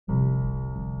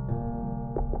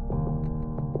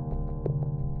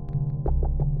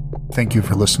Thank you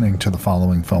for listening to the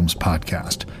Following Films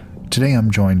podcast. Today I'm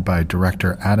joined by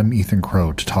director Adam Ethan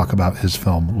Crow to talk about his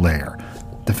film LAIR.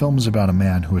 The film is about a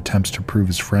man who attempts to prove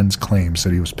his friend's claims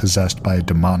that he was possessed by a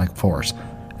demonic force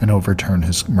and overturn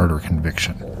his murder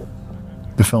conviction.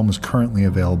 The film is currently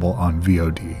available on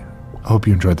VOD. I hope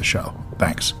you enjoyed the show.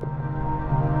 Thanks.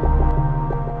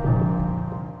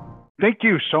 Thank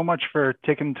you so much for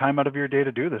taking time out of your day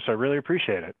to do this. I really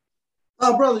appreciate it.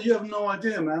 Oh, brother, you have no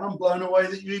idea, man. I'm blown away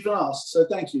that you even asked, so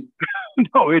thank you.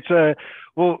 No,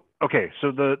 okay,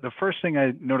 so the first thing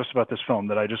I noticed about this film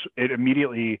that it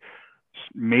immediately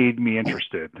made me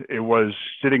interested. It was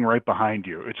sitting right behind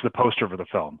you. It's the poster for the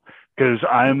film, because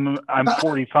I'm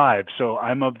 45, so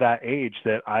I'm of that age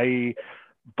that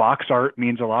box art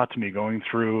means a lot to me. Going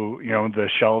through, the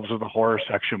shelves of the horror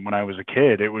section when I was a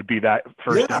kid, it would be that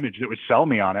first image that would sell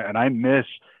me on it. And I miss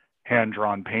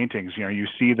hand-drawn paintings. You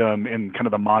see them in kind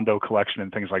of the Mondo collection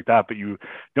and things like that, but you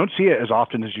don't see it as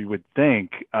often as you would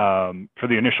think for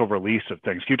the initial release of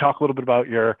things. Can you talk a little bit about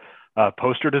your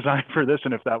poster design for this,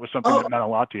 and if that was something that meant a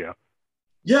lot to you?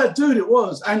 Yeah, dude, it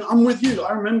was. And I'm with you.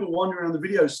 I remember wandering around the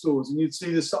video stores and you'd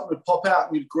see something would pop out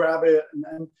and you'd grab it,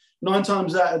 and 9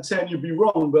 times out of 10 you'd be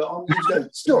wrong,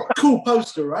 but still a cool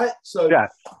poster, right? So yeah.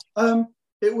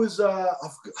 It was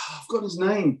I've got his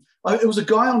name. It was a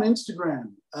guy on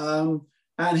Instagram,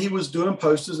 and he was doing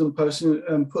posters and posting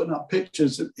and putting up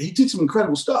pictures. He did some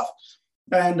incredible stuff,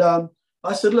 and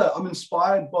I said, look, I'm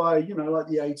inspired by like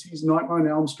the 80s, Nightmare on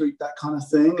Elm Street, that kind of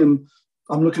thing, and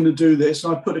I'm looking to do this.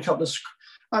 And I put a couple of,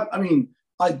 I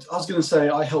was going to say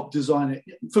I helped design it.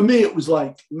 For me, it was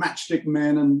like matchstick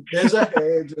men, and there's a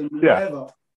head and whatever,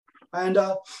 and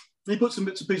he put some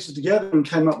bits and pieces together and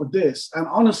came up with this. And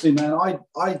honestly, man,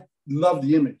 I love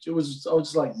the image. I was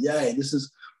just like, yay, this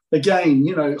is, again,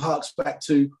 harks back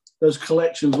to those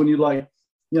collections when you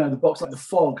the box like The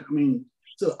Fog. I mean,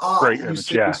 the art great you image,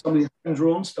 see in some of the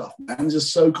hand-drawn stuff, man, it's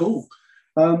just so cool.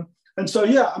 And so,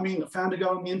 I found a guy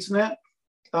on the internet,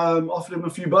 offered him a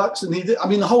few bucks, and he did.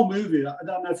 The whole movie, I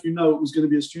don't know if you know, it was going to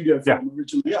be a studio film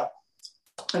originally. Yeah.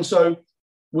 And so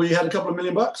we had a couple of $1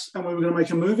 million and we were going to make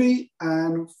a movie,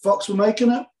 and Fox were making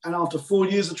it. And after 4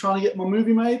 years of trying to get my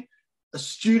movie made, a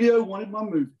studio wanted my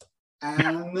movie.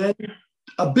 And then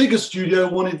a bigger studio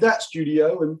wanted that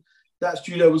studio, and that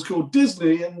studio was called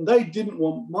Disney, and they didn't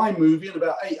want my movie and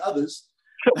about 8 others.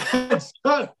 And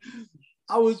so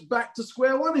I was back to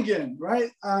square one again,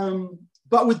 right?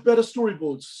 But with better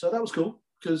storyboards. So that was cool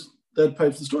because they'd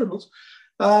paid for the storyboards.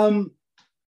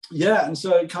 And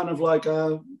so it kind of like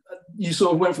you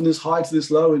sort of went from this high to this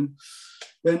low, and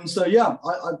then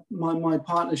my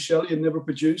partner Shelley had never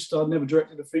produced. I'd never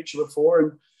directed a feature before,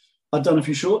 and I'd done a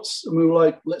few shorts, and we were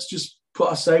like, let's just put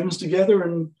our savings together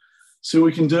and see what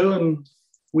we can do. And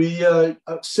we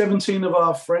 17 of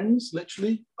our friends,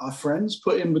 literally our friends,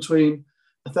 put in between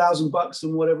 $1,000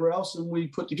 and whatever else, and we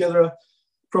put together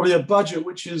probably a budget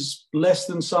which is less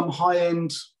than some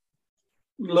high-end,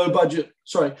 low budget.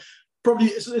 Sorry, probably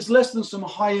it's less than some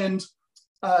high-end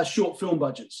short film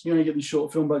budgets. You get these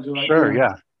short film budgets. Like, sure,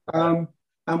 yeah.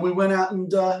 And we went out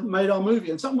and made our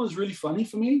movie. And something was really funny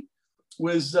for me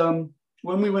was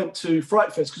when we went to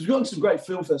Fright Fest, because we got into some great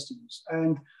film festivals.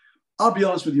 And I'll be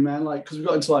honest with you, man, because we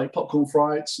got into like Popcorn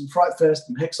Frights and Fright Fest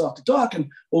and Hex After Dark and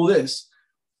all this.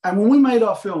 And when we made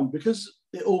our film, because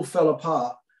it all fell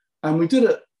apart, and we did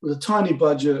it with a tiny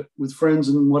budget with friends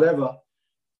and whatever,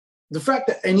 the fact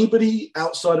that anybody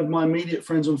outside of my immediate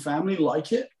friends and family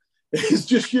like it is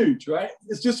just huge, right?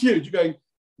 It's just huge. You're going,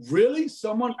 really?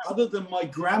 Someone other than my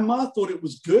grandma thought it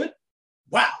was good?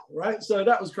 Wow, right? So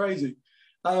that was crazy.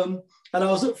 And I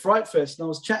was at Fright Fest, and I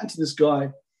was chatting to this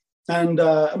guy, and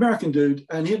American dude,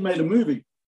 and he had made a movie.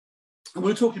 And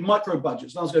we were talking micro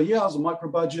budgets. And I was going, I was a micro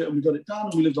budget, and we got it done,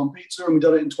 and we lived on pizza, and we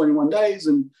did it in 21 days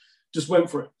and just went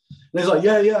for it. And he's like,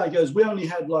 yeah. He goes, we only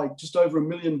had like just over $1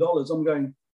 million. I'm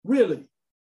going, really?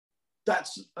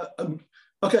 That's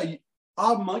okay.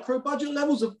 Our micro budget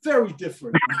levels are very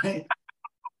different, right?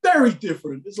 Very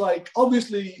different. It's like,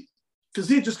 obviously, because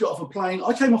he just got off a plane.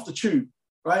 I came off the tube,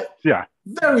 right? Yeah.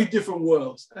 Very different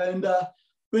worlds. And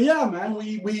but yeah, man,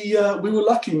 we were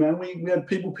lucky, man. We had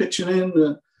people pitching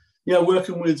in,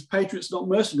 working with Patriots, not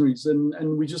mercenaries,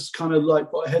 and we just kind of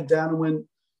like put our head down and went,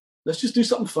 let's just do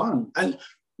something fun. And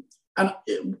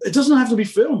it doesn't have to be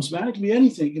films, man. It can be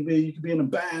anything. You could be in a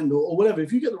band or whatever.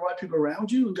 If you get the right people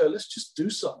around you and go, let's just do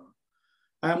something.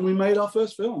 And we made our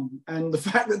first film. And the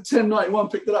fact that 1091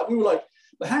 picked it up, we were like,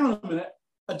 but hang on a minute,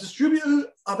 a distributor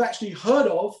I've actually heard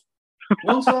of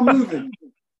wants our movie.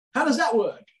 How does that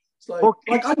work? It's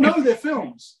like I know their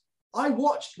films. I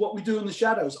watched What We Do in the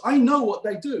Shadows. I know what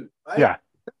they do. Right? Yeah.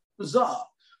 Bizarre.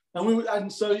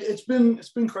 And so it's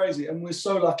been crazy, and we're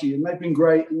so lucky, and they've been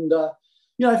great. And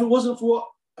if it wasn't for what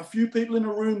a few people in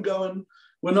a room going,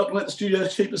 we're not going to let the studio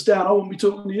keep us down, I wouldn't be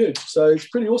talking to you. So it's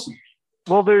pretty awesome.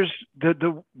 Well, there's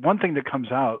the one thing that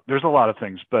comes out, there's a lot of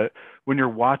things, but when you're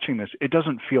watching this, it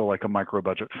doesn't feel like a micro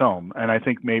budget film. And I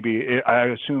think I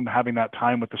assume having that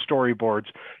time with the storyboards,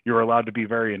 you're allowed to be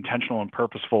very intentional and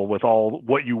purposeful with all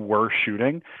what you were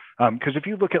shooting. Because if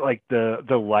you look at like the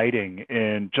lighting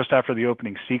in just after the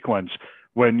opening sequence,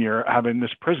 when you're having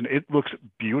this prison, it looks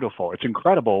beautiful. It's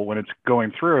incredible when it's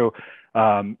going through.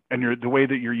 And the way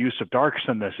that your use of darks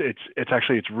in this,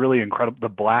 it's really incredible. The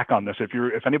black on this,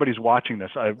 if anybody's watching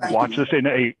this, I've watched this in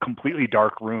a completely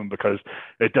dark room because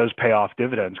it does pay off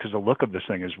dividends, because the look of this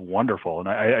thing is wonderful. And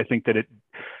I think that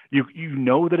you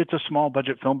know that it's a small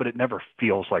budget film, but it never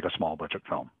feels like a small budget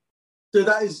film. So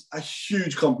that is a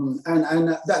huge compliment,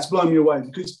 and that's blown me away,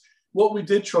 because what we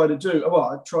did try to do,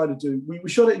 we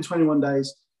shot it in 21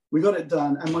 days. We got it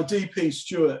done, and my DP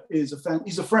Stuart is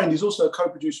he's a friend. He's also a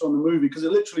co-producer on the movie, because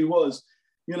it literally was,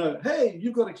 hey,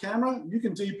 you've got a camera, you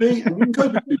can DP and you can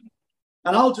co-produce,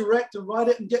 and I'll direct and write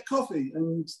it and get coffee,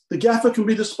 and the gaffer can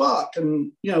be the spark,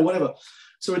 and whatever.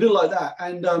 So we did it like that.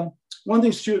 And one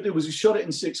thing Stuart did was he shot it in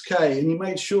 6K, and he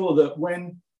made sure that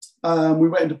when we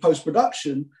went into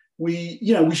post-production, we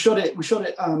shot it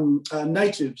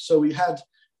native, so we had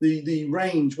the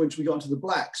range once we got into the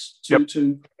blacks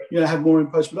to have more in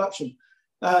post-production.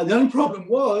 The only problem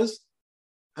was,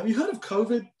 have you heard of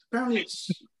COVID? Apparently it's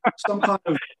some kind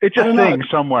of... It's a thing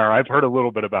somewhere. I've heard a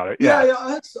little bit about it. Yeah.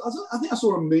 I think I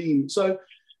saw a meme. So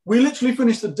we literally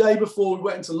finished the day before we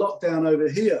went into lockdown over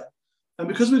here. And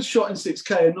because we'd shot in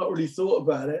 6K and not really thought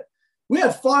about it, we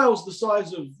had files the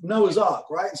size of Noah's Ark,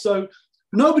 right? So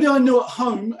nobody I knew at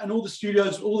home, and all the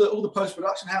studios, all the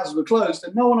post-production houses were closed,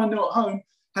 and no one I knew at home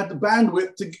had the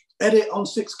bandwidth to edit on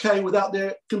 6K without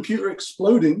their computer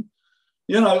exploding,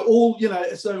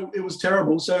 so it was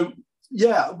terrible. So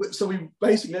we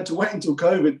basically had to wait until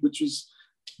COVID, which was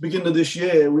beginning of this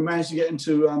year. We managed to get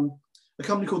into a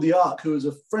company called The Ark, who is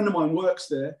a friend of mine, works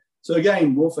there. So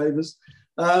again, more favors.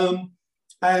 And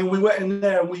we went in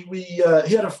there, and he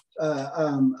had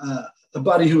a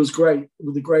buddy who was great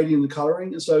with the grading and the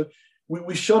coloring. And so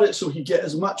we shot it so he could get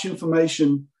as much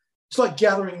information. It's like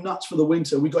gathering nuts for the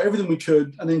winter. We got everything we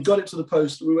could, and then got it to the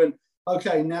post. And we went,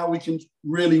 okay, now we can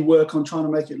really work on trying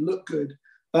to make it look good.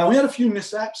 We had a few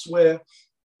mishaps where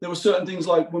there were certain things,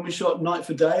 like when we shot night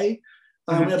for day,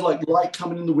 we had like light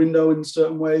coming in the window in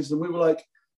certain ways. And we were like,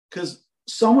 because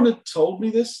someone had told me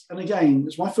this, and again,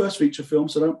 it's my first feature film,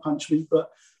 so don't punch me, but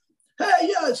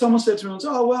hey, someone said to me,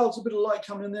 oh, well, it's a bit of light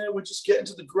coming in there. We'll just get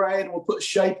into the grey and we'll put a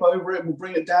shape over it and we'll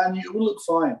bring it down. It will look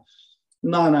fine.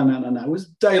 No. It was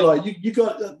daylight. You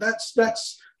got that's a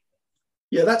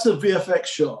VFX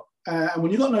shot. And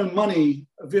when you got no money,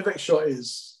 a VFX shot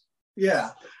is,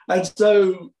 And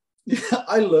so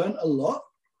I learned a lot,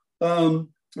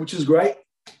 which is great.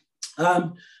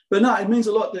 But no, it means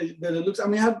a lot that it looks.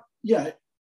 And we had,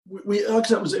 we like I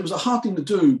said, it was a hard thing to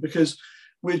do, because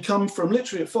we'd come from,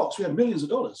 literally at Fox, we had millions of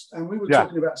dollars, and we were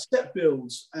talking about set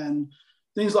builds and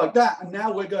things like that. And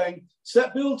now we're going,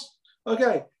 set builds?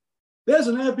 Okay, there's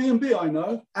an Airbnb I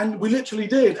know. And we literally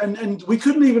did. And we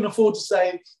couldn't even afford to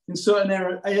say in certain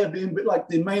Airbnb, like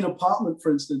the main apartment,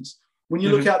 for instance, when you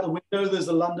look out the window, there's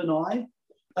the London Eye.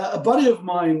 A buddy of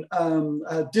mine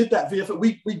did that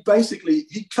VFX. We basically,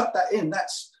 he cut that in.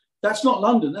 That's not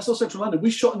London. That's not central London.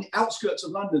 We shot in the outskirts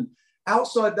of London.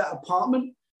 Outside that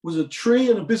apartment was a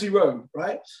tree and a busy road,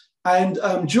 right? And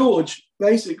George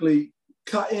basically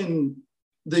cut in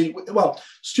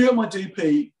Stuart, my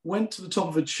DP, went to the top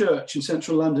of a church in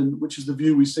central London, which is the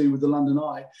view we see with the London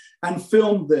Eye, and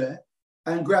filmed there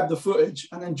and grabbed the footage.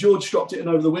 And then George dropped it in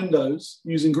over the windows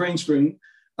using green screen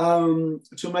to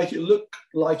make it look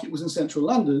like it was in central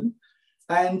London.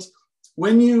 And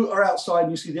when you are outside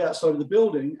and you see the outside of the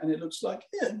building and it looks like,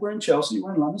 we're in Chelsea,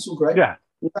 we're in London, it's all great. Yeah.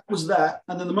 Well, that was that.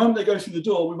 And then the moment they go through the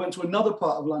door, we went to another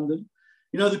part of London.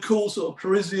 The cool sort of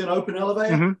Parisian open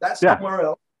elevator? That's somewhere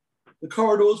else. The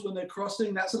corridors when they're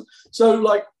crossing, so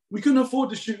like we couldn't afford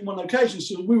to shoot in one location.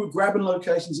 So we were grabbing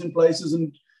locations in places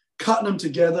and cutting them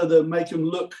together to make them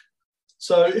look.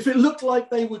 So if it looked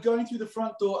like they were going through the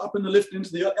front door, up in the lift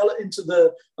into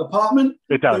the apartment,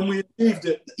 it does. Then we achieved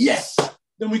it. Yes.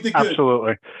 Then we did good.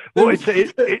 Absolutely. Well,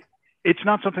 it's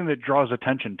not something that draws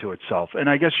attention to itself. And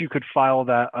I guess you could file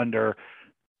that under,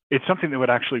 it's something that would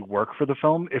actually work for the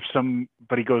film. If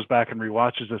somebody goes back and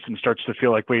rewatches this and starts to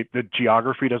feel like, wait, the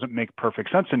geography doesn't make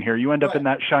perfect sense in here, you end up in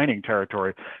that Shining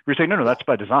territory. You're saying, no, that's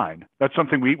by design. That's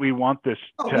something we want this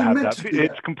to have.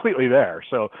 It's completely there.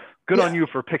 So good on you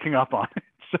for picking up on it.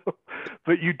 So,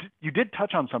 but you did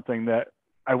touch on something that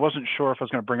I wasn't sure if I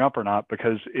was going to bring up or not,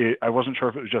 because I wasn't sure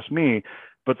if it was just me,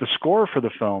 but the score for the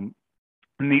film,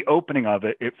 in the opening of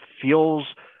it, it feels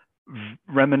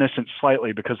reminiscent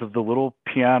slightly because of the little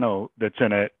piano that's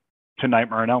in it to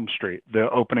Nightmare on Elm Street, the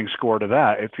opening score to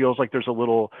that. It feels like there's a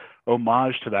little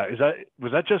homage to that.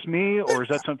 Was that just me, or is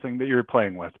that something that you're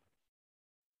playing with?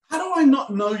 How do I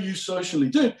not know you socially,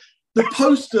 dude? The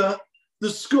poster, the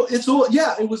score, it's all,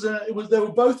 yeah. They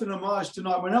were both an homage to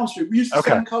Nightmare on Elm Street. We used the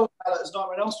Okay. same color palette as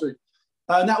Nightmare on Elm Street,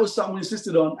 and that was something we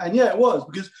insisted on. And yeah, it was,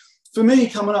 because for me,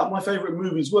 coming up, my favorite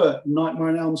movies were Nightmare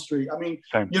on Elm Street. I mean,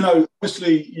 Same.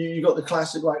 obviously you got the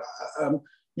classic, like,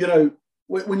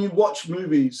 when you watch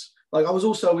movies, like I was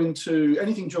also into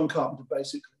anything John Carpenter,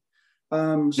 basically.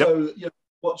 So,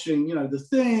 watching, The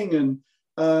Thing, and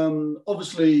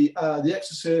obviously The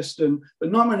Exorcist,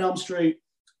 but Nightmare on Elm Street,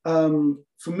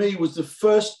 for me, was the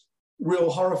first real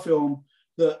horror film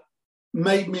that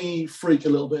made me freak a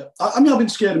little bit. I mean, I've been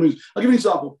scared of movies. I'll give you an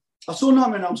example. I saw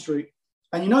Nightmare on Elm Street,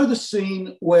 and the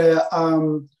scene where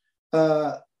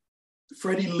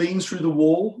Freddy leans through the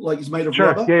wall like he's made of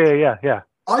rubber? Yeah.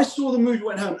 I saw the movie,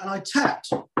 went home, and I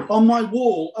tapped on my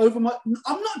wall over my...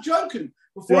 I'm not joking.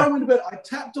 Before I went to bed, I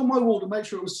tapped on my wall to make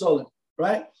sure it was solid,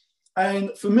 right?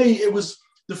 And for me, it was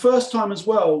the first time as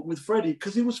well with Freddy,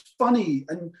 because he was funny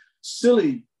and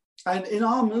silly. And in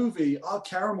our movie, our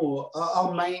Caramore,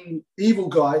 our main evil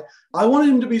guy, I wanted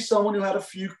him to be someone who had a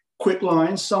few quick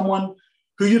lines, someone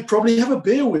who you'd probably have a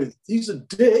beer with. He's a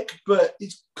dick, but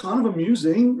he's kind of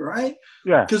amusing, right?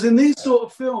 Yeah. Because in these sort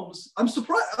of films, I'm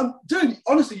surprised. Dude,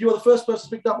 honestly, you are the first person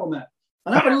to pick up on that.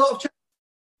 And I have a lot of chat.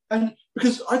 And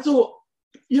because I thought,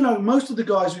 most of the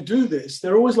guys who do this,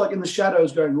 they're always like in the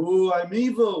shadows going, oh, I'm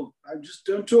evil.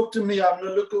 Don't talk to me. I'm going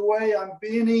to look away. I'm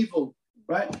being evil,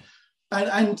 right?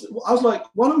 And I was like,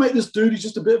 why not make this dude? He's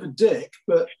just a bit of a dick,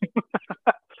 but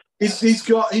he's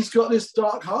got this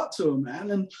dark heart to him, man.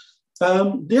 And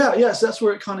yes, that's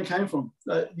where it kind of came from.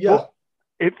 Well,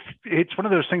 it's one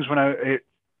of those things when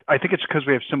I think it's because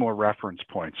we have similar reference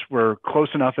points. We're close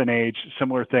enough in age,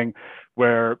 similar thing,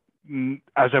 where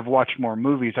as I've watched more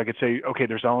movies, I could say, okay,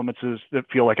 there's elements that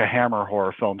feel like a Hammer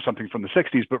horror film, something from the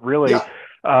 60s, but really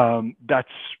that's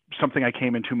something I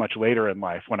came into much later in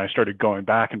life when I started going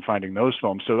back and finding those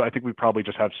films. So I think we probably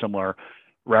just have similar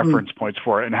reference points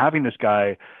for it. And having this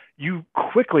guy, you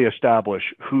quickly establish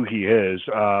who he is.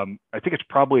 I think it's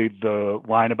probably the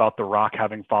line about The Rock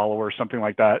having followers, something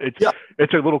like that.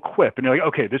 It's a little quip, and you're like,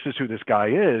 okay, this is who this guy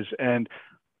is. And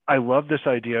I love this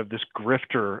idea of this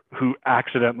grifter who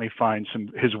accidentally finds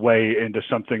his way into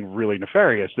something really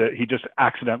nefarious, that he just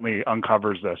accidentally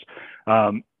uncovers this.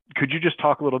 Could you just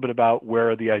talk a little bit about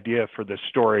where the idea for this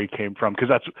story came from? Because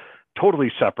that's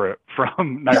totally separate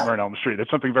from Nightmare on Elm Street.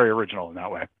 It's something very original in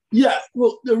that way. Yeah,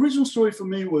 well, the original story for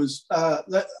me was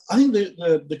that I think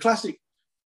the classic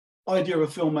idea of a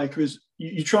filmmaker is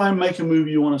you try and make a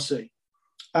movie you want to see.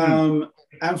 And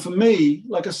for me,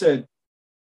 like I said,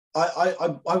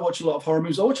 I watch a lot of horror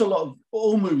movies. I watch a lot of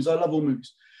all movies. I love all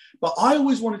movies. But I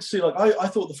always wanted to see, like, I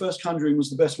thought the first Conjuring was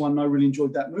the best one, and I really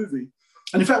enjoyed that movie.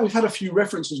 And in fact, we've had a few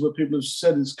references where people have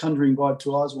said it's Conjuring vibe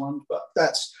to ours one, but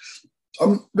that's...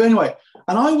 but anyway,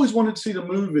 and I always wanted to see the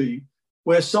movie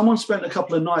where someone spent a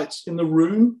couple of nights in the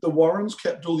room the Warrens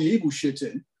kept all the evil shit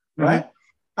in, right?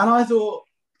 And I thought,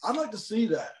 I'd like to see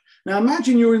that. Now,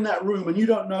 imagine you're in that room and you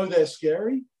don't know they're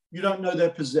scary, you don't know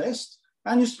they're possessed,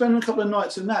 and you spend a couple of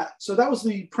nights in that. So that was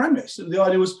the premise. And the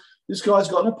idea was, this guy's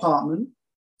got an apartment,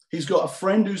 he's got a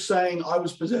friend who's saying, I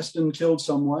was possessed and killed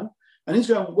someone, and he's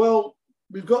going, well,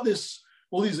 we've got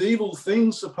all these evil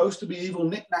things, supposed to be evil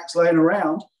knickknacks laying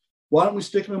around. Why don't we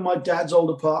stick them in my dad's old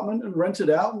apartment and rent it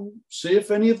out and see if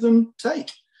any of them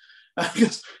take?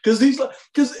 Because it's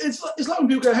like when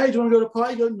people go, hey, do you want to go to a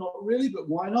party? You go, not really, but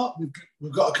why not?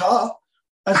 We've got a car.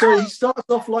 And so he starts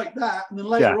off like that, and then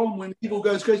later on, when evil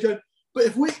goes crazy, goes, but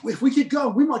if we keep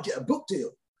going, we might get a book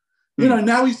deal.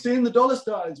 Now he's seeing the dollar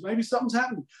signs. Maybe something's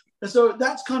happened. And so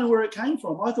that's kind of where it came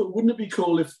from. I thought, wouldn't it be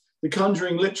cool if The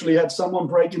Conjuring literally had someone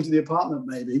break into the apartment,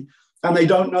 maybe, and they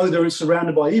don't know they're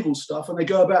surrounded by evil stuff, and they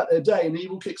go about their day, and the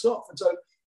evil kicks off. And so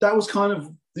that was kind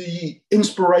of the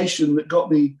inspiration that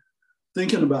got me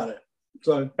thinking about it.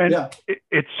 So,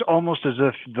 it's almost as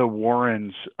if the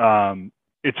Warrens,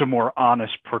 it's a more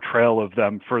honest portrayal of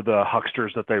them for the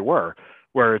hucksters that they were,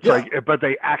 where it's like, but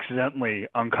they accidentally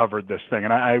uncovered this thing.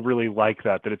 And I really like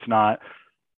that it's not,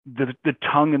 the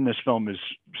tongue in this film is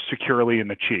securely in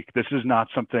the cheek. This is not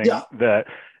something that,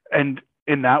 and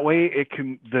in that way,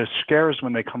 the scares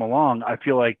when they come along, I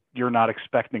feel like you're not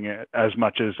expecting it as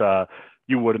much as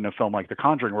you would in a film like The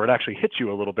Conjuring, where it actually hits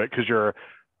you a little bit because you're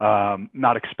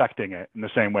not expecting it in the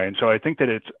same way. And so I think that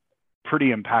it's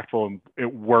pretty impactful and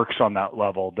it works on that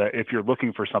level, that if you're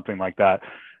looking for something like that,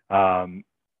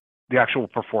 the actual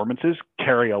performances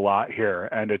carry a lot here,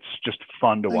 and it's just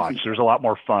fun to watch. There's a lot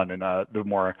more fun in the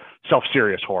more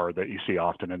self-serious horror that you see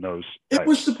often in those types. It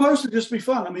was supposed to just be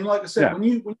fun. I mean, like I said, when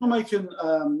you're making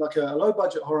like a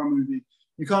low-budget horror movie,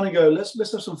 you kind of go, let's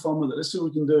have some fun with it. Let's see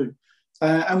what we can do.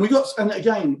 And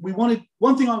again,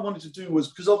 one thing I wanted to do was,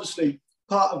 because obviously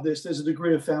part of this, there's a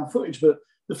degree of found footage, but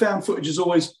the found footage is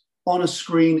always on a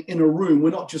screen in a room.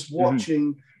 We're not just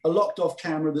watching a locked off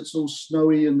camera that's all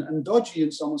snowy and dodgy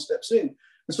and someone steps in.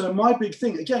 And so my big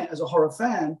thing, again, as a horror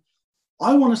fan,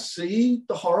 I want to see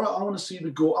the horror. I want to see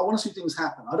the gore. I want to see things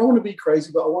happen. I don't want to be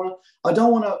crazy, but I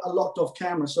don't want a locked off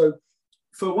camera. So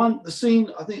for one, the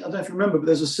scene, I don't know if you remember, but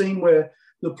there's a scene where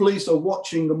the police are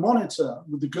watching the monitor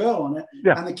with the girl on it,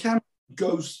 and the camera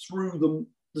goes through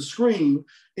the screen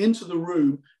into the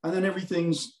room, and then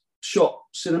everything's shot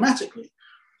cinematically.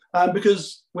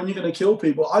 Because when you're going to kill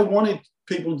people, I wanted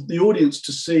the audience,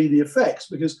 to see the effects,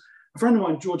 because a friend of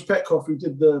mine, George Petkoff, who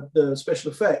did the special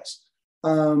effects,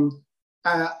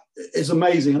 is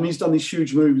amazing. I mean, he's done these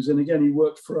huge movies, and again, he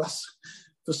worked for us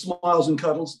for Smiles and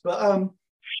Cuddles. But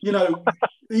you know,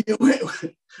 what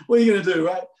are you going to do,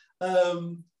 right?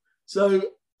 So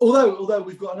although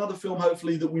we've got another film,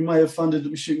 hopefully, that we may have funded that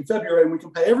we shoot in February, and we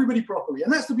can pay everybody properly,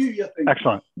 and that's the beauty, I think.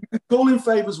 Excellent. You can call in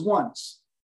favors once,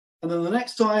 and then the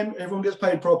next time everyone gets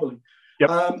paid properly.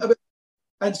 Yep.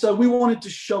 And so we wanted to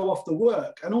show off the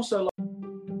work, and also.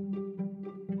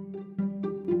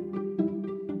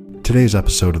 Today's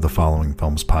episode of the Following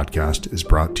Films podcast is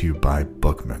brought to you by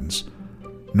Bookmans.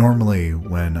 Normally,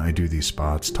 when I do these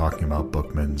spots talking about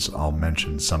Bookmans, I'll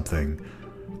mention something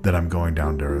that I'm going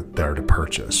down there to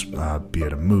purchase, be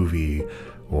it a movie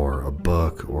or a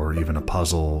book or even a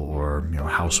puzzle or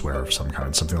houseware of some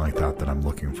kind, something like that I'm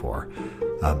looking for.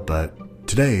 But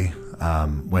today,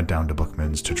 went down to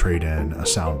Bookmans to trade in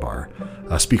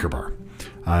a speaker bar.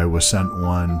 I was sent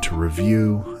one to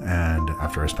review, and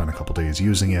after I spent a couple days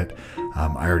using it,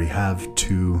 I already have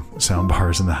 2 sound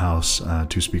bars in the house,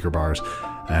 2 speaker bars,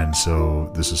 and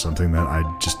so this is something that I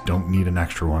just don't need an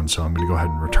extra one, so I'm going to go ahead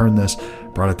and return this.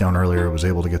 Brought it down earlier, was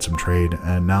able to get some trade,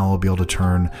 and now I'll be able to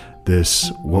turn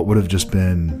this, what would have just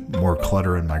been more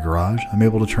clutter in my garage, I'm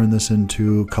able to turn this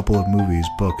into a couple of movies,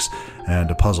 books,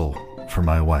 and a puzzle for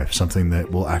my wife, something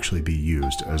that will actually be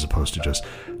used as opposed to just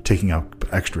taking up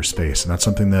extra space. And that's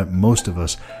something that most of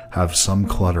us have, some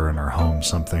clutter in our home,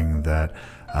 something that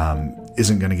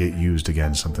isn't going to get used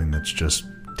again, something that's just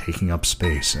taking up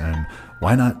space. And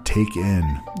why not take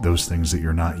in those things that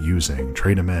you're not using,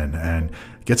 trade them in, and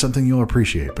get something you'll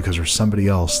appreciate, because there's somebody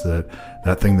else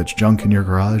that thing that's junk in your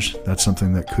garage, that's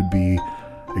something that could be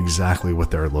exactly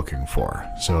what they're looking for.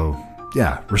 So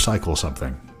yeah, recycle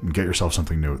something and get yourself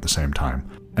something new at the same time.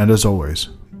 And as always,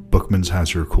 Bookmans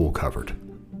has your cool covered.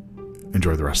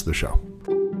 Enjoy the rest of the show.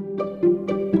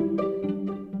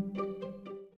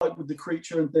 Like with the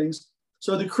creature and things.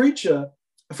 So the creature,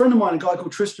 a friend of mine, a guy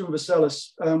called Tristan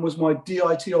Vaselis, was my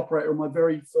DIT operator on my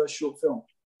very first short film.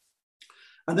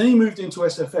 And then he moved into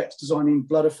SFX, designing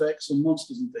blood effects and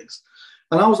monsters and things.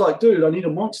 And I was like, dude, I need a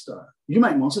monster. You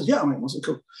make monsters? Yeah, I make monsters.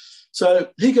 Cool. So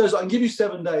he goes, I can give you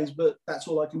 7 days, but that's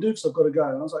all I can do because I've got to go.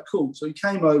 And I was like, cool. So he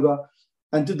came over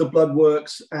and did the blood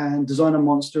works and designed a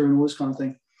monster and all this kind of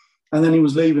thing. And then he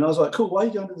was leaving. I was like, cool, why are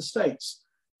you going to the States?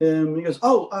 He goes,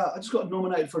 I just got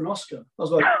nominated for an Oscar. I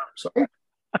was like, sorry?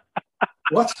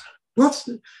 What?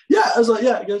 Yeah, I was like,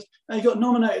 yeah. He goes, and he got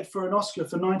nominated for an Oscar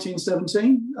for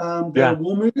 1917, the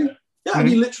war movie. Yeah, and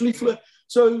he literally flew.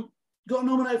 So got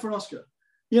nominated for an Oscar.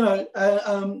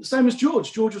 Same as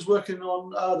George. George was working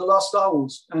on The Last Star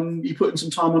Wars, and he put in some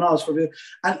time on ours for a bit.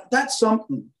 And that's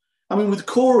something. I mean, with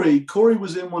Corey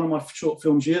was in one of my short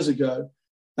films years ago,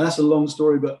 and that's a long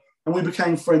story, and we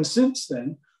became friends since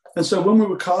then. And so when we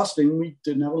were casting, we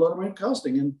didn't have a lot of room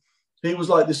casting. And he was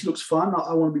like, this looks fun.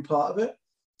 I want to be part of it.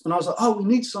 And I was like, we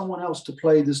need someone else to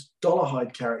play this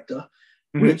Dollarhide character,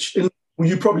 which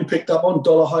you probably picked up on.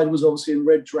 Dollarhide was obviously in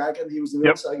Red Dragon. He was the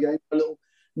villain, so I gave a little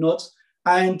nods.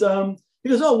 And he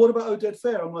goes, what about Oded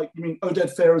Fehr? I'm like, you mean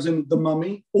Oded Fehr as in The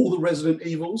Mummy, all the Resident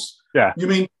Evils? Yeah. You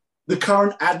mean the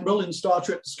current Admiral in Star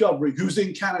Trek Discovery, who's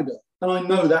in Canada? And I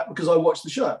know that because I watched the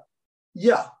show.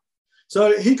 Yeah.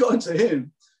 So he got into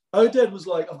him. Oded was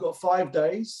like, I've got 5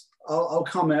 days. I'll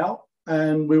come out.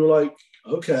 And we were like,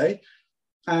 okay.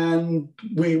 And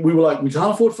we were like, we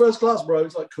can't afford first class, bro.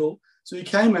 It's like, cool. So he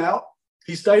came out.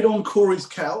 He stayed on Corey's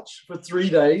couch for 3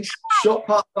 days, shot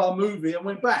part of our movie and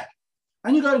went back.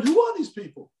 And you're going, who are these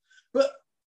people? But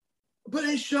But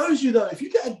it shows you, though, if you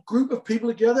get a group of people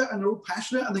together and they're all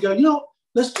passionate and they go, you know,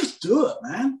 let's just do it,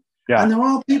 man. Yeah. And there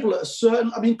are people at a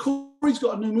certain, I mean, Corey's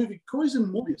got a new movie. Corey's in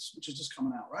Morbius, which is just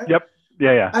coming out, right? Yep.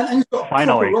 Yeah. And he's got a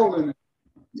Finally. proper role in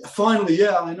it. Finally,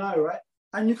 yeah, I know, right?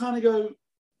 And you kind of go,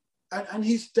 and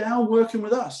he's down working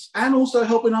with us and also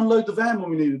helping unload the van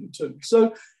when we needed him to.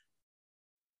 So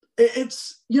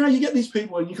it's, you know, you get these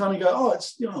people and you kind of go, oh,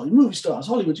 it's, you know, movie stars,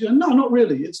 Hollywood. You go, no, not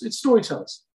really. It's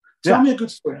storytellers. Tell me a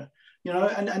good story, you know,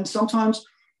 and sometimes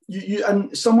you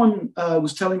and someone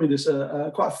was telling me this,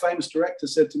 quite a famous director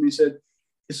said to me,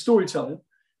 it's storytelling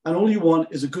and all you want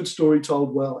is a good story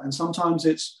told well. And sometimes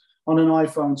it's on an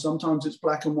iPhone, sometimes it's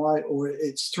black and white or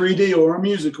it's 3D or a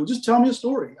musical. Just tell me a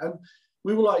story. And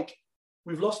we were like,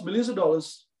 we've lost millions of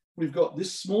dollars. We've got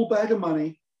this small bag of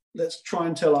money. Let's try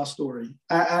and tell our story.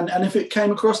 And if it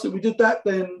came across that we did that,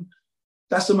 then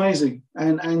that's amazing.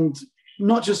 And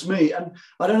not just me. And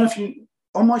I don't know if you,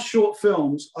 on my short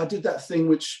films, I did that thing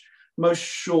which most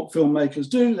short filmmakers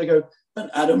do. They go,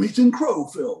 an Adam Eaton Crow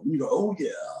film. You go, oh yeah,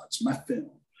 it's my film.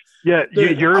 Yeah,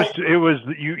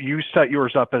 you set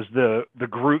yours up as the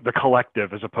group, the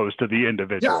collective, as opposed to the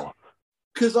individual. Yeah,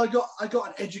 because I got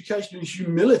an education in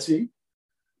humility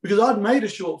because I'd made a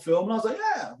short film and I was like,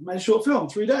 yeah, I made a short film,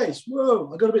 3 days.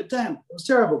 Whoa, I got a bit damp. It was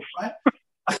terrible, right?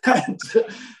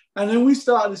 and then we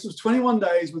started, this was 21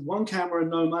 days with one camera and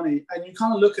no money. And you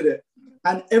kind of look at it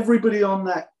and everybody on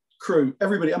that crew,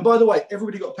 everybody, and by the way,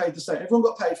 everybody got paid the same. Everyone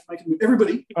got paid for making the movie.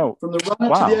 Everybody, from the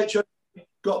runner to the HOD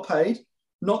got paid,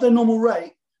 not their normal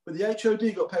rate, but the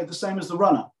HOD got paid the same as the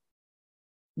runner.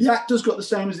 The actors got the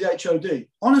same as the HOD.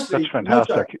 Honestly, that's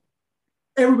fantastic.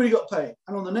 Everybody got paid.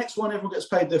 And on the next one, everyone gets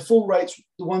paid their full rates,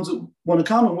 the ones that want to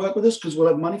come and work with us, because we'll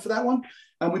have money for that one.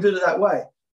 And we did it that way.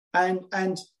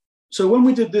 And so when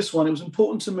we did this one, it was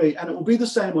important to me, and it will be the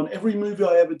same on every movie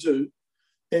I ever do.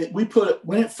 We put it,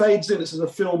 when it fades in, it says a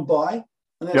film by,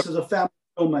 and then it says a family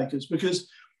of filmmakers, because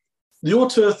the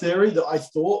auteur theory that I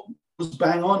thought was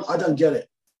bang on, I don't get it.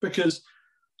 Because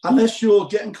unless you're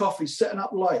getting coffee, setting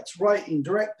up lights, writing,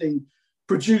 directing,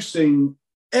 producing,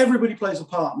 everybody plays a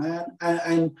part, man.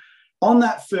 And on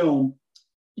that film,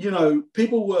 you know,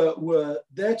 people were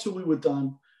there till we were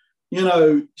done, you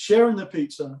know, sharing the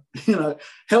pizza, you know,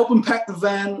 helping pack the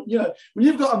van. You know, when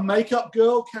you've got a makeup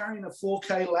girl carrying a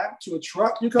 4K lamp to a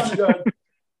truck, you kind of go,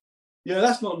 yeah,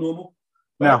 that's not normal.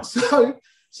 No.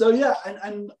 So yeah,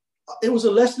 and it was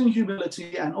a lesson in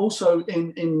humility and also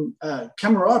in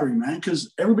camaraderie, man,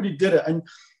 because everybody did it. And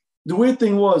the weird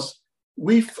thing was,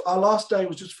 our last day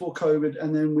was just before COVID,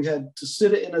 and then we had to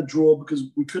sit it in a drawer because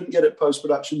we couldn't get it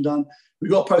post-production done. We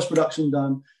got post-production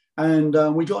done, and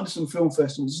we got into some film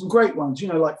festivals, some great ones, you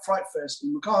know, like Fright Fest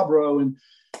and Macabro and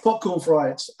Popcorn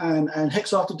Frights and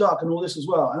Hex After Dark and all this as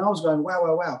well. And I was going,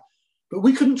 wow. But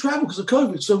we couldn't travel because of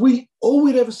COVID. So we'd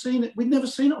never seen it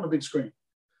on a big screen.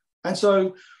 And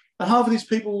so, and half of these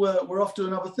people were off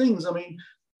doing other things. I mean,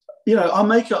 you know, our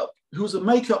makeup, who was a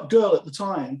makeup girl at the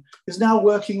time, is now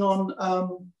working on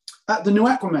at the new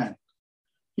Aquaman.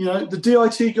 You know, the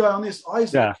DIT guy on this,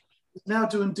 Isaac, is now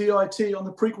doing DIT on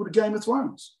the prequel to Game of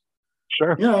Thrones.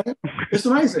 Sure. You know, it's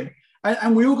amazing.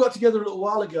 And we all got together a little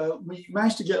while ago. We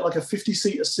managed to get like a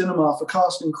 50-seater cinema for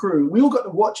cast and crew. We all got to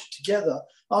watch it together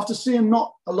after seeing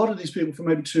not a lot of these people for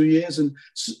maybe 2 years. And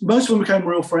most of them became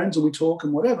real friends and we talk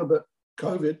and whatever, but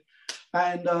COVID.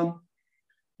 And,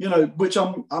 you know, which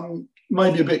I'm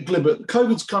maybe a bit glib, but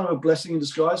COVID's kind of a blessing in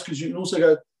disguise because you can also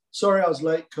go, sorry, I was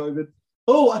late, COVID.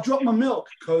 Oh, I dropped my milk,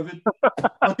 COVID.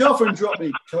 My girlfriend dropped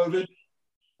me, COVID.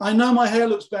 I know my hair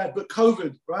looks bad, but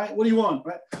COVID, right? What do you want,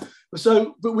 right?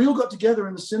 But we all got together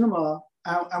in the cinema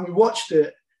and we watched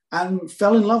it and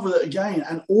fell in love with it again.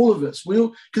 And all of us,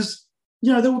 because,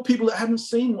 you know, there were people that hadn't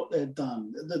seen what they'd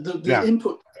done, the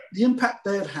input, the impact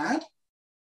they had,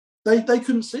 they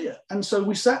couldn't see it. And so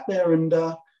we sat there and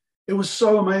it was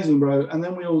so amazing, bro. And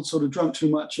then we all sort of drunk too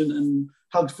much and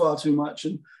hugged far too much.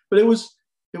 But it was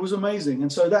amazing.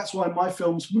 And so that's why my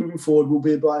films moving forward will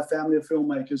be by a family of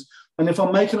filmmakers. And if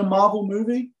I'm making a Marvel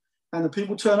movie and the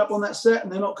people turn up on that set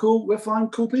and they're not cool, we're fine,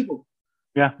 cool people.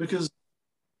 Yeah. Because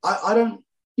I don't,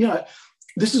 you know,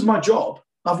 this is my job.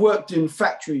 I've worked in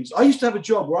factories. I used to have a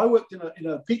job where I worked in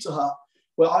a Pizza Hut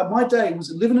where my day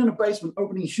was living in a basement,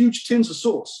 opening huge tins of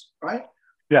sauce, right?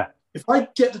 Yeah. If I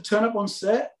get to turn up on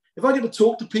set, if I get to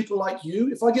talk to people like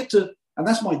you, if I get to, and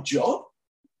that's my job,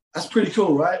 that's pretty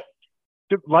cool, right?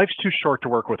 Life's too short to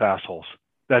work with assholes.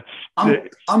 I'm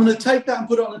going to take that and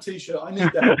put it on a t-shirt. I need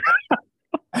that.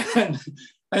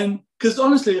 and because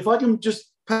honestly, if I can just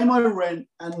pay my rent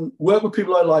and work with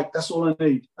people I like, that's all I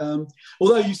need.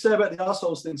 Although you say about the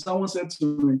assholes thing, someone said to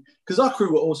me, because our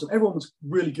crew were awesome. Everyone was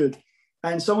really good.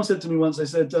 And someone said to me once, they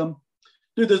said, dude,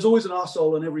 there's always an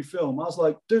arsehole in every film. I was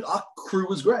like, dude, our crew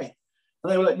was great.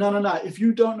 And they were like, no. If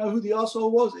you don't know who the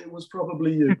arsehole was, it was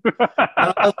probably you. And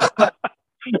I was like,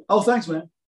 oh, thanks, man.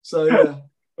 So, yeah.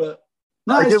 But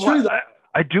no, it's true.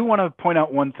 I do want to point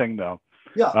out one thing, though.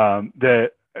 Yeah.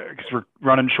 That, because we're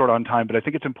running short on time, but I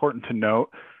think it's important to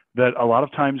note that a lot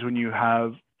of times when you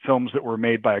have films that were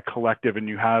made by a collective and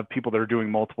you have people that are doing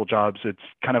multiple jobs, it's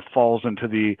kind of falls into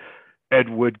the Ed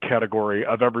Wood category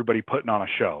of everybody putting on a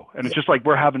show. And it's just like,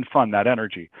 we're having fun, that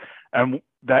energy. And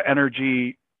that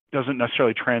energy doesn't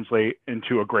necessarily translate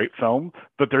into a great film,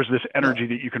 but there's this energy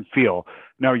that you can feel.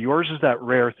 Now, yours is that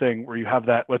rare thing where you have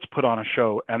that let's put on a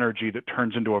show energy that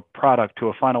turns into a product, to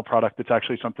a final product that's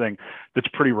actually something that's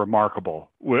pretty remarkable,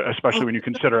 especially when you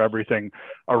consider everything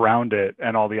around it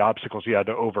and all the obstacles you had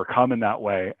to overcome in that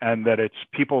way. And that it's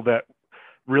people that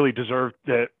really deserve,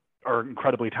 that are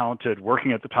incredibly talented,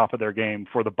 working at the top of their game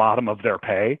for the bottom of their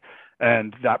pay.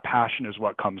 And that passion is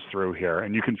what comes through here.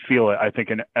 And you can feel it, I think,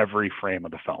 in every frame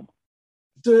of the film.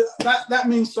 That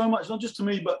means so much, not just to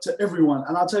me, but to everyone.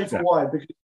 And I'll tell you for why. Because,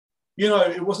 you know,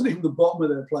 it wasn't even the bottom of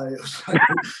their play.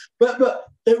 But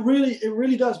it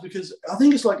really does, because I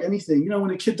think it's like anything. You know,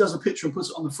 when a kid does a picture and puts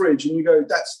it on the fridge and you go,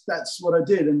 that's what I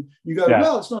did. And you go,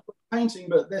 well, it's not a painting,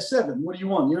 but they're 7. What do you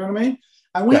want? You know what I mean?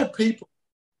 And we had people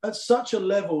at such a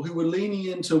level who were leaning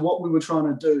into what we were trying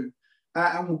to do.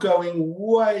 And going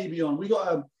way beyond. We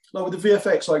got like with the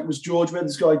VFX, like it was George, we had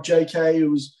this guy JK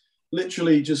who was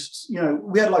literally just, you know,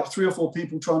 we had like 3 or 4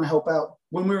 people trying to help out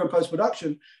when we were in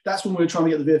post-production. That's when we were trying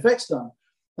to get the VFX done.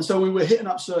 And so we were hitting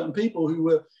up certain people who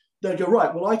were, they'd go,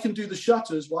 right, well, I can do the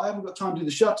shutters. Well, I haven't got time to do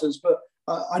the shutters, but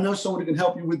I know someone who can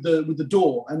help you with the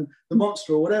door and the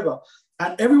monster or whatever.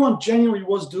 And everyone genuinely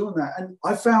was doing that. And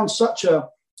I found such a,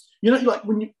 you know, like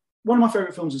when you, one of my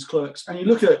favorite films is Clerks, and you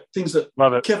look at things that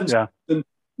Kevin and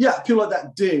people like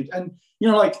that did, and you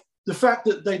know, like the fact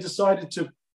that they decided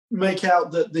to make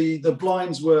out that the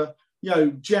blinds were, you know,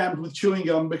 jammed with chewing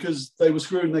gum because they were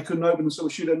screwed and they couldn't open them, so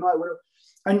we shoot at night.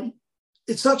 And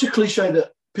it's such a cliche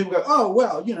that people go, oh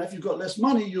well, you know, if you've got less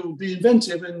money, you'll be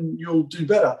inventive and you'll do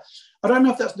better. I don't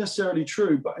know if that's necessarily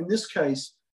true, but in this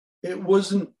case, it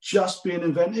wasn't just being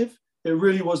inventive. It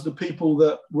really was the people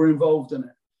that were involved in it.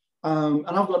 And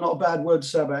I've got not a bad word to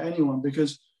say about anyone,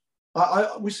 because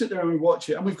we sit there and we watch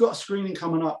it, and we've got a screening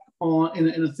coming up in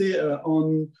a theatre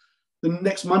on the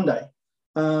next Monday,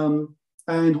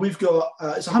 and we've got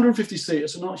it's 150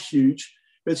 seats, so not huge,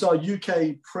 but it's our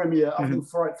UK premiere. I think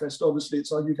Fright Fest, obviously,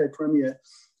 it's our UK premiere,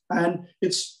 and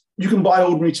you can buy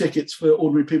ordinary tickets for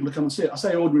ordinary people to come and see it. I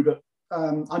say ordinary, but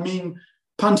I mean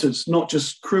punters, not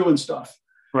just crew and stuff.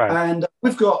 Right. And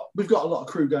we've got a lot of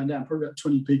crew going down, probably about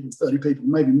 20 people, 30 people,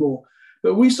 maybe more.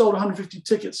 But we sold 150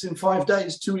 tickets in 5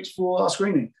 days, 2 weeks before our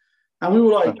screening. And we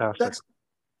were like, that's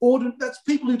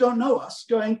people who don't know us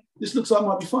going, this looks like it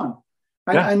might be fun.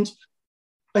 And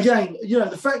again, you know,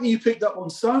 the fact that you picked up on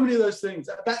so many of those things,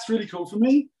 that's really cool for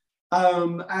me.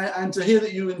 And to hear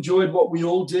that you enjoyed what we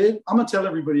all did, I'm going to tell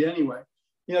everybody anyway.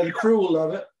 You know, the crew will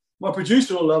love it. My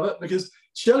producer will love it, because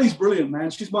Shelley's brilliant, man.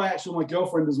 She's my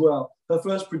girlfriend as well, her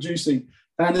first producing.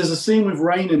 And there's a scene with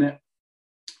rain in it.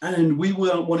 And we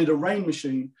wanted a rain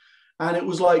machine. And it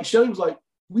was like, Shelley was like,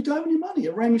 we don't have any money.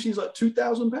 A rain machine's like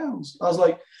 £2,000. I was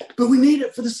like, but we need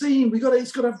it for the scene.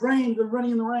 It's got to have rain. We're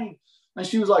running in the rain. And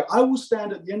she was like, I will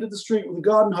stand at the end of the street with a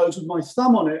garden hose with my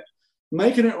thumb on it,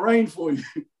 making it rain for you.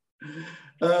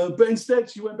 But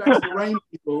instead, she went back to the rain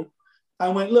people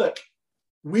and went, look,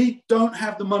 we don't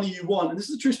have the money you want. And this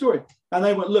is a true story. And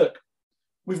they went, look,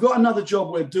 we've got another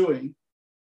job we're doing.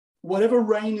 Whatever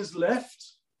rain is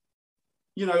left,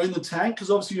 you know, in the tank,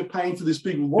 because obviously you're paying for this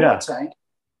big water tank,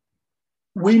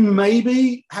 we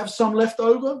maybe have some left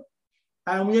over.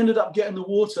 And we ended up getting the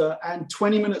water and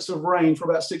 20 minutes of rain for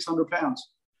about £600.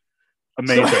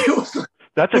 Amazing. So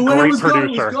that's a great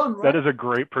producer. Gone, right? That is a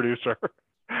great producer.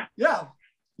 Yeah.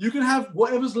 You can have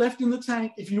whatever's left in the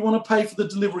tank if you want to pay for the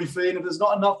delivery fee. And if there's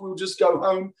not enough, we'll just go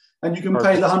home and you can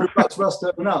pay the $100 for us to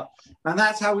open up. And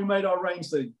that's how we made our rain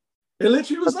scene. It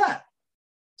literally was that.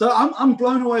 So I'm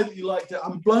blown away that you liked it.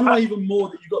 I'm blown away even more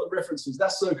that you got the references.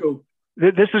 That's so cool.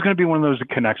 This is going to be one of those that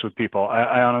connects with people.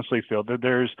 I honestly feel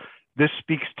that this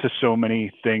speaks to so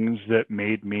many things that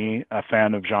made me a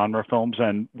fan of genre films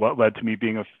and what led to me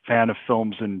being a fan of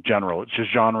films in general. It's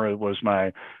just genre was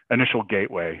my initial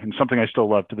gateway and something I still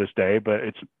love to this day, but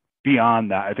it's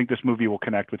beyond that. I think this movie will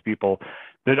connect with people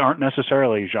that aren't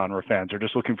necessarily genre fans or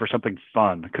just looking for something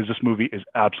fun, because this movie is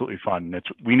absolutely fun.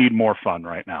 We need more fun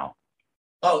right now.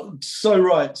 Oh, so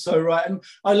right. And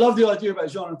I love the idea about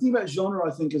genre. The thing about genre,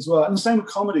 I think, as well, and the same with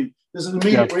comedy, there's an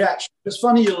immediate reaction. If it's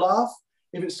funny, you laugh.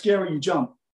 if it's scary, you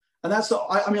jump. And that's,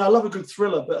 I mean, I love a good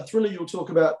thriller, but a thriller you'll talk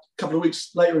about a couple of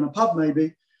weeks later in a pub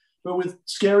maybe. But with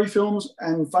scary films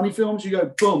and funny films, you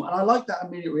go boom. And I like that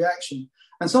immediate reaction.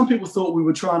 And some people thought we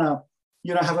were trying to,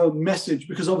 have a message,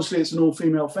 because obviously it's an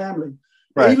all-female family.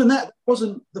 But Right. even that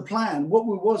wasn't the plan.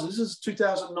 What this is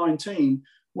 2019,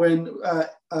 when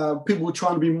people were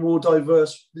trying to be more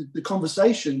diverse. The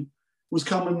conversation was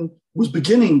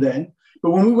beginning then.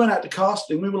 But when we went out to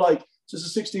casting, we were like,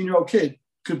 just a 16-year-old kid.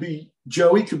 Could be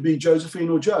Joey, could be Josephine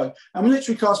or Joe. And we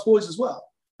literally cast boys as well.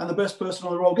 And the best person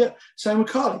on the roll get. Same with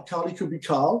Carly. Carly could be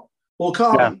Carl or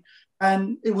Carly. Yeah.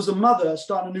 And it was a mother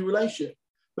starting a new relationship.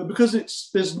 But because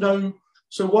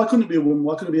so why couldn't it be a woman?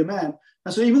 Why couldn't it be a man?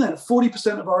 And so even then,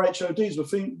 40% of our HODs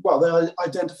were they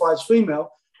identify as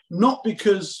female, not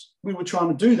because we were trying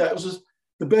to do that. It was just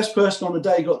the best person on the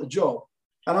day got the job.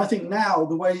 And I think now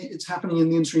the way it's happening in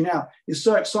the industry now is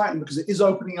so exciting because it is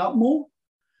opening up more.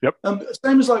 Yep.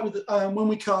 Same as like with when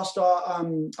we cast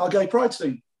our gay pride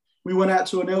scene. We went out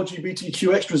to an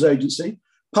LGBTQ extras agency,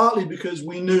 partly because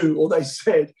we knew, or they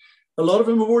said, a lot of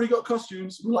them have already got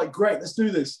costumes. We're like, great, let's do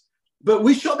this. But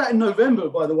we shot that in November,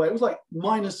 by the way. It was like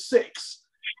 -6.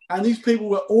 And these people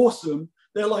were awesome.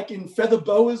 They're like in feather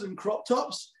boas and crop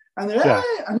tops. And they're,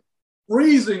 hey, and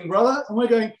freezing, brother. And we're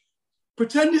going,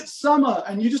 pretend it's summer.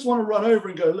 And you just want to run over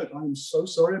and go, look, I'm so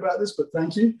sorry about this, but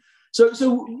thank you. So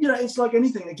it's like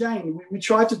anything. Again, we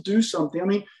tried to do something. I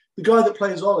mean, the guy that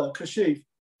plays Ola, Kashif,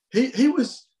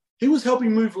 he was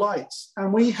helping move lights,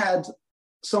 and we had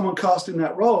someone cast in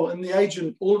that role. And the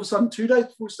agent, all of a sudden, 2 days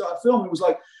before we started filming, was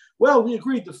like, "Well, we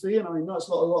agreed the fee, and I know it's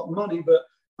not a lot of money, but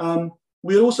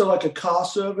we had also like a car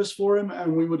service for him,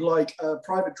 and we would like a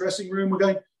private dressing room." We're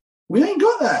going, "We ain't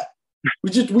got that. We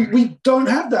don't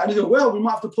have that." And he goes, "Well, we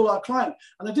might have to pull our client."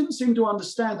 And they didn't seem to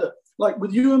understand that. Like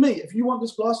with you and me, if you want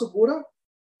this glass of water,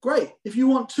 great. If you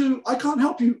want two, I can't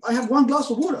help you. I have one glass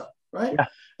of water, right? Yeah.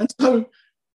 And so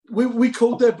we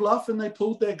called their bluff, and they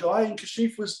pulled their guy, and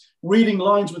Kashif was reading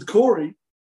lines with Corey,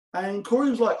 and Corey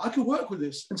was like, "I could work with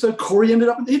this." And so Corey ended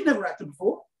up, he'd never acted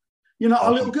before. Awesome.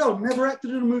 Our little girl never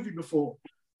acted in a movie before.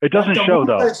 It doesn't show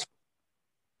though.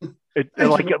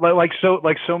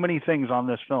 Like so many things on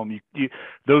this film, you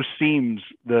those seams,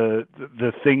 the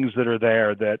things that are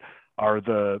there that are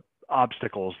the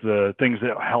obstacles, the things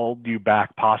that held you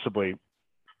back possibly,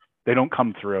 they don't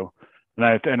come through. And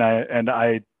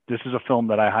I this is a film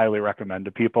that I highly recommend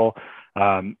to people.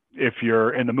 If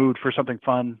you're in the mood for something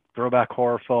fun, throwback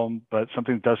horror film, but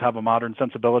something that does have a modern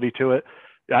sensibility to it,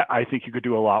 I think you could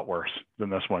do a lot worse than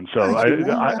this one. So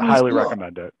I highly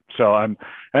recommend it. So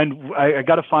I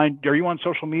got to find. Are you on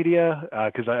social media?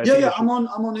 Because I'm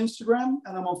on Instagram,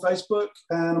 and I'm on Facebook,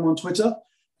 and I'm on Twitter.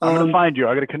 I'm gonna find you.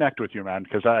 I gotta connect with you, man,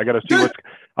 because I gotta see what's.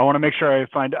 I want to make sure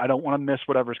I don't want to miss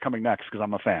whatever's coming next because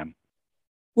I'm a fan.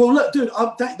 Well, look, dude,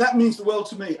 that means the world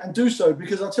to me, and do so,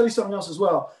 because I'll tell you something else as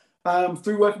well.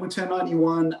 Through working with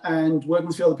 1091 and working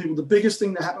with a few other people, the biggest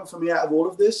thing that happened for me out of all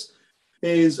of this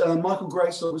is Michael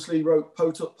Grace obviously wrote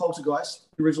Poltergeist,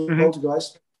 the original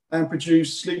Poltergeist, and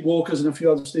produced Sleepwalkers and a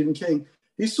few other Stephen King.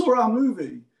 He saw our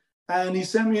movie, and he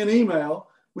sent me an email,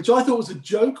 which I thought was a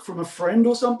joke from a friend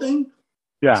or something,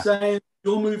 saying,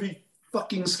 "Your movie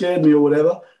fucking scared me," or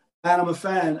whatever, and I'm a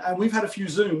fan. And we've had a few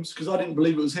Zooms because I didn't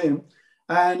believe it was him.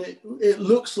 And it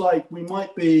looks like we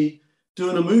might be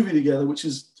doing a movie together, which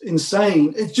is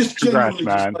insane. It's just genuinely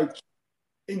just like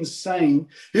insane.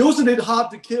 He also did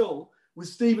Hard to Kill with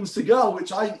Steven Seagal,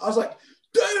 which I was like,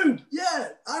 dude, yeah,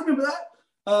 I remember that.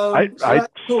 I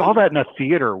saw that in a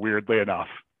theater, weirdly enough.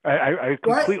 I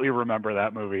completely remember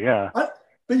that movie, yeah.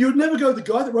 But you would never go, the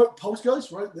guy that wrote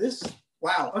Poltergeist wrote this?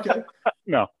 Wow, okay.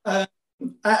 No.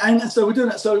 And so we're doing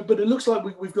that. So, but it looks like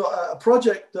we've got a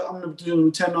project that I'm going to be doing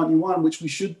with 1091, which we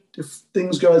should, if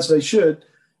things go as they should,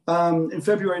 in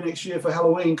February next year for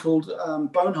Halloween, called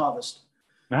Bone Harvest.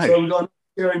 Nice. So we've got a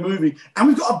scary movie, and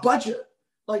we've got a budget.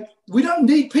 Like, we don't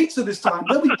need pizza this time.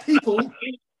 There'll be people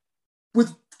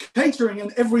with catering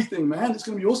and everything, man. It's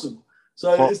going to be awesome.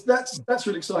 So that's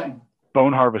really exciting.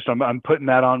 Bone Harvest. I'm putting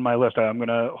that on my list. I'm going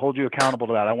to hold you accountable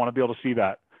to that. I want to be able to see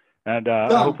that. And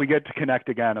I hope we get to connect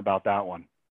again about that one.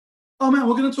 Oh, man,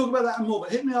 we're going to talk about that and more,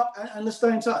 but hit me up and let's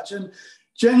stay in touch. And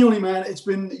genuinely, man, it's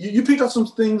been, you picked up some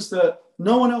things that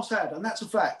no one else had, and that's a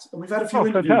fact. And we've had a few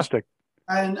interviews. Fantastic.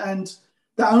 And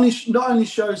that not only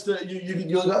shows that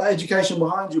you've got education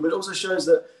behind you, but it also shows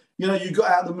that, you got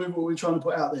out of the movie what we're trying to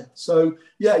put out there. So,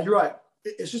 yeah, you're right.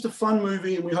 It's just a fun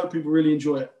movie, and we hope people really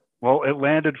enjoy it. Well, it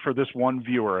landed for this one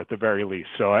viewer at the very least.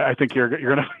 So I think you're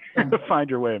going to find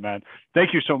your way, man.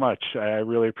 Thank you so much. I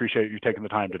really appreciate you taking the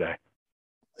time today.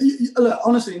 Look,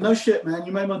 honestly, no shit, man.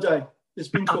 You made my day. It's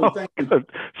been cool. Thank you.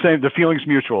 Same. The feeling's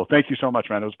mutual. Thank you so much,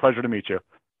 man. It was a pleasure to meet you.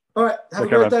 All right. Have a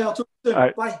great day. I'll talk to you soon. All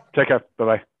right. Bye. Take care.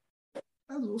 Bye-bye.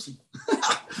 That was awesome.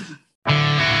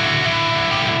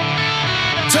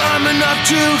 Time enough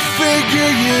to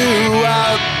figure you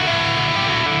out.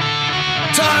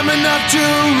 Time enough to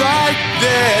write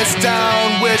this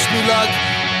down. Wish me luck,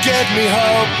 give me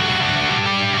hope.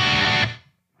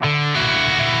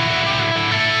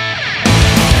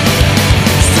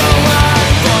 So I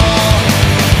fall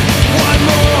one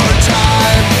more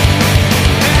time,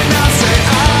 and I'll say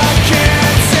I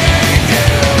can't see you.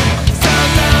 Fell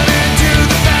down into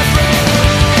the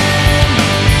bathroom,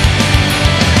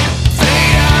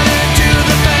 fade out into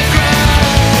the background.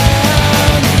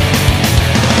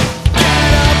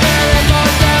 Get up and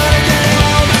fall down and get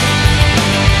home.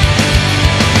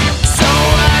 So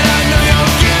I know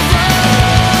you'll give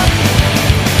up.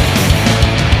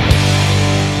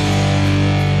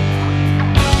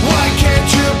 Why can't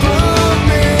you prove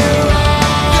me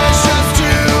wrong? There's just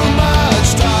too much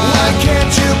time. Why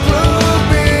can't you prove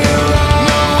me wrong?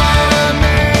 No way to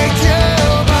make you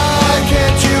mine. Why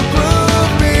can't you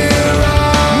prove me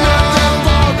wrong? Nothing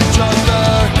for each other.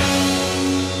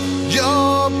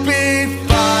 You'll be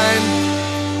fine.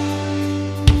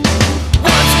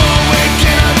 Once more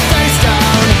waking up face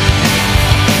down.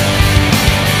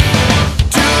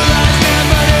 Two lives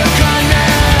never to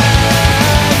connect.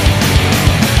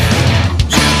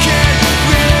 You can't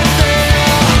live there.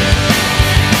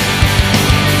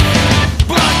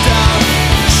 Blocked out,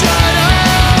 shut up.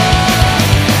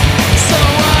 So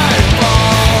I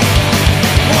fall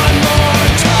one more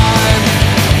time,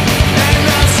 and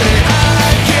I say I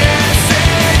can't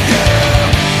see you.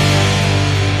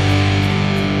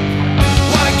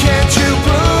 Why can't you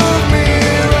prove me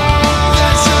wrong?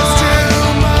 There's just too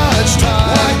much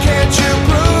time. Why can't you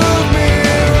prove me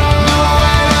wrong? No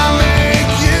way to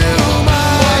make you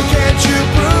mine. Why can't you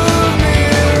prove me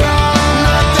wrong?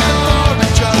 Nothing for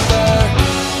each other.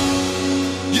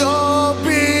 You'll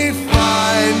be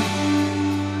fine.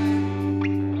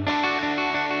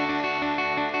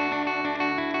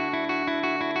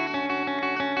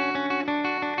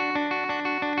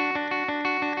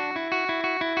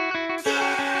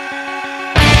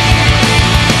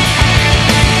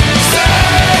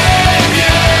 Save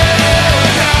you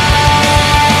now.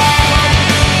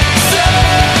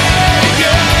 Save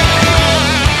you.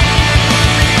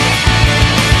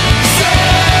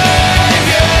 Save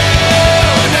you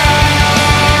now.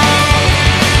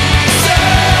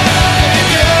 Save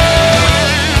you.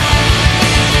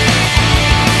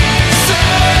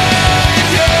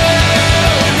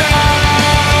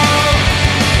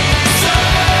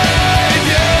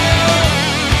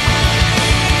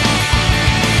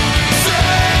 Save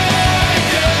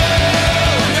you now.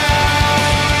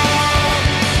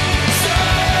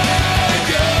 Save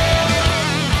you.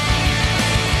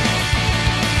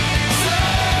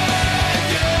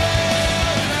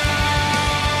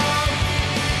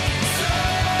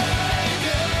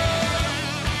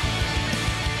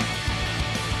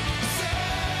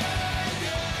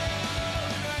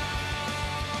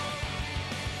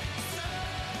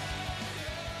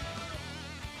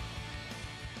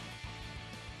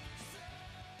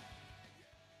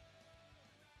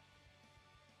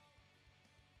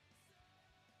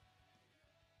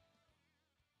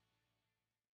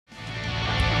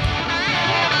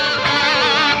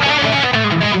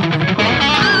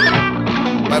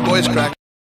 My boy's cracked.